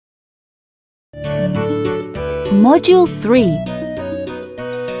Module 3.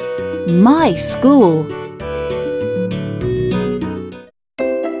 My School.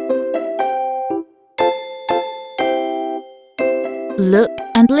 Look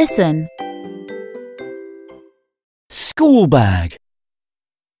and listen. School bag.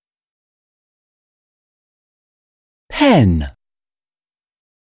 Pen.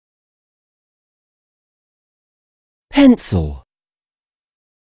 Pencil.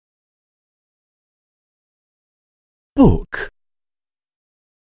 Book.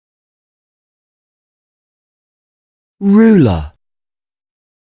 Ruler.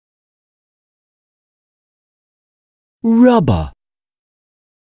 Rubber.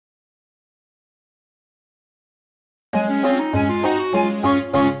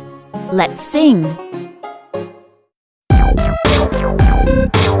 Let's sing.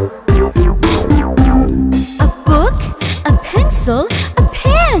 A book, a pencil, a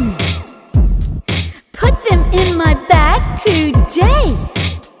pen. Put them in my bag today.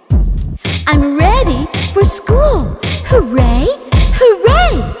 I'm ready for school. Hooray,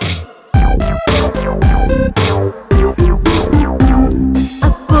 hooray! A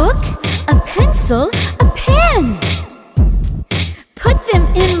book, a pencil, a pen. Put them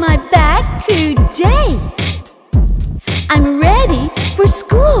in my bag today. I'm ready for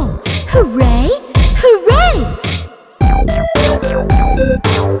school. Hooray, hooray!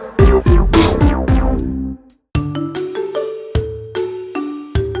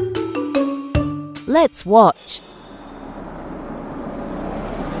 Let's watch.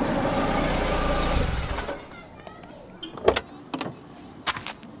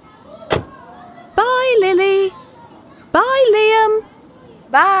 Bye, Lily. Bye, Liam.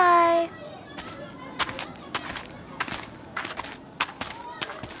 Bye.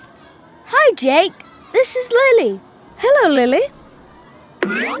 Hi, Jake. This is Lily. Hello, Lily.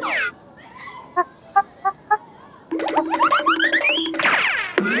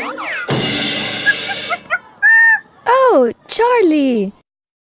 Oh, Charlie.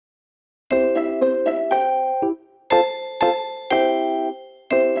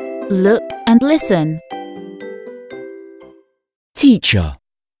 Look and listen. Teacher.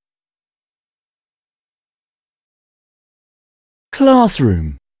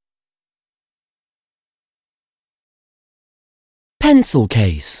 Classroom. Pencil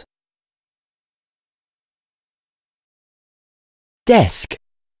case. Desk.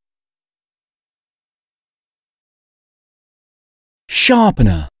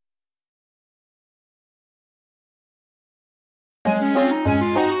 Sharpener.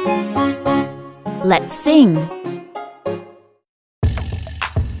 Let's sing.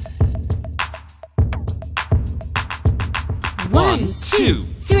 One, two,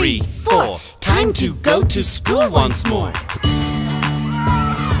 three, four. Time to go to school once more.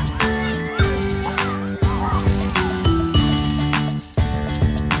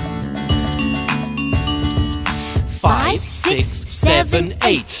 Five, six, seven,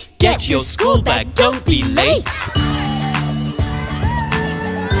 eight. Get your school bag, don't be late.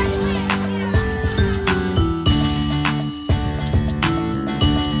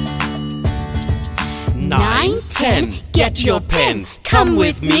 Nine, 10, get your pen. Come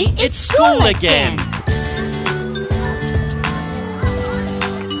with me, it's school again.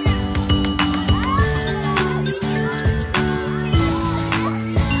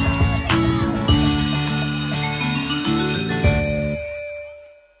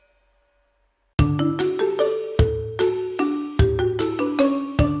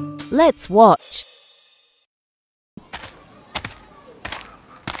 Let's watch.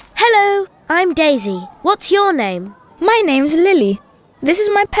 Hello, I'm Daisy. What's your name? My name's Lily. This is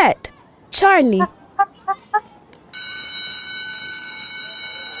my pet, Charlie.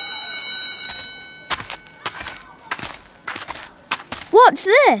 What's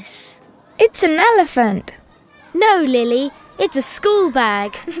this? It's an elephant. No, Lily, it's a school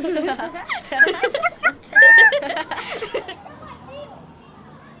bag.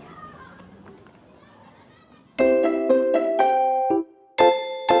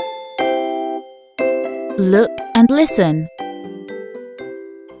 Look and listen.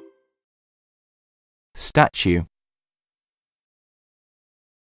 Statue.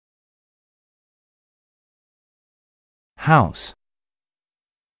 House.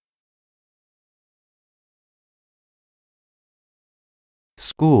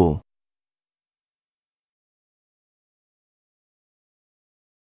 School.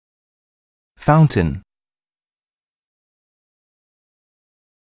 Fountain.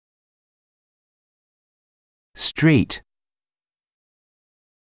 Street.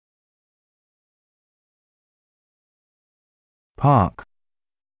 Park.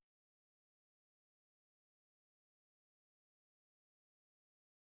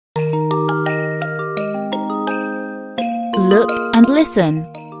 Look and listen.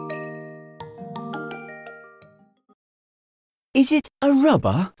 Is it a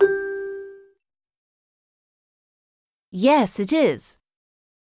rubber? Yes, it is.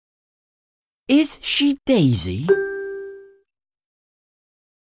 Is she Daisy?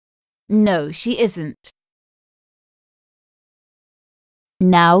 No, she isn't.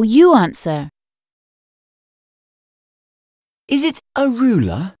 Now you answer. Is it a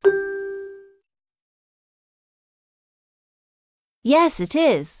ruler? Yes, it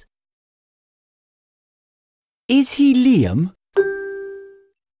is. Is he Liam?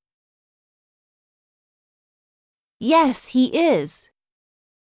 Yes, he is.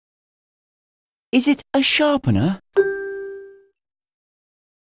 Is it a sharpener?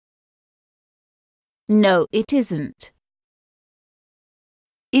 No, it isn't.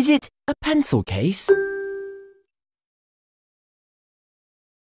 Is it a pencil case?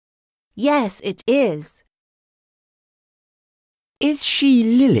 Yes, it is. Is she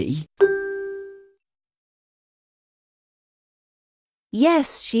Lily?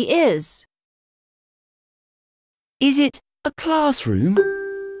 Yes, she is. Is it a classroom?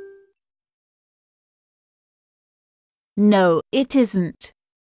 No, it isn't.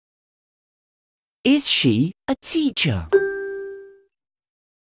 Is she a teacher?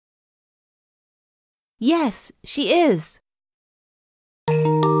 Yes, she is.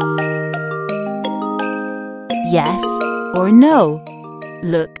 Yes or no.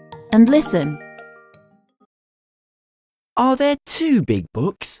 Look and listen. Are there two big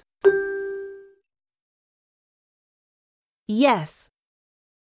books? Yes.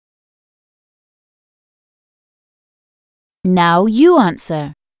 Now you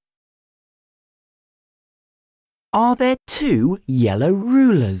answer. Are there two yellow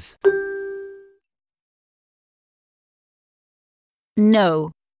rulers?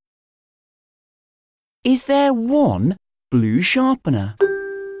 No. Is there one blue sharpener?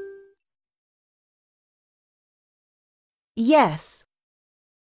 Yes.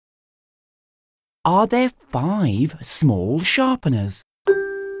 Are there 5 small sharpeners?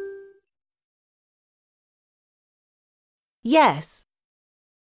 Yes.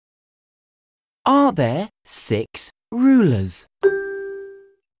 Are there 6 rulers?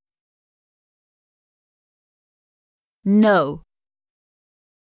 No.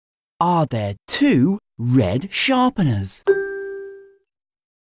 Are there 2 red sharpeners?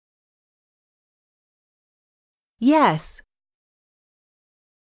 Yes.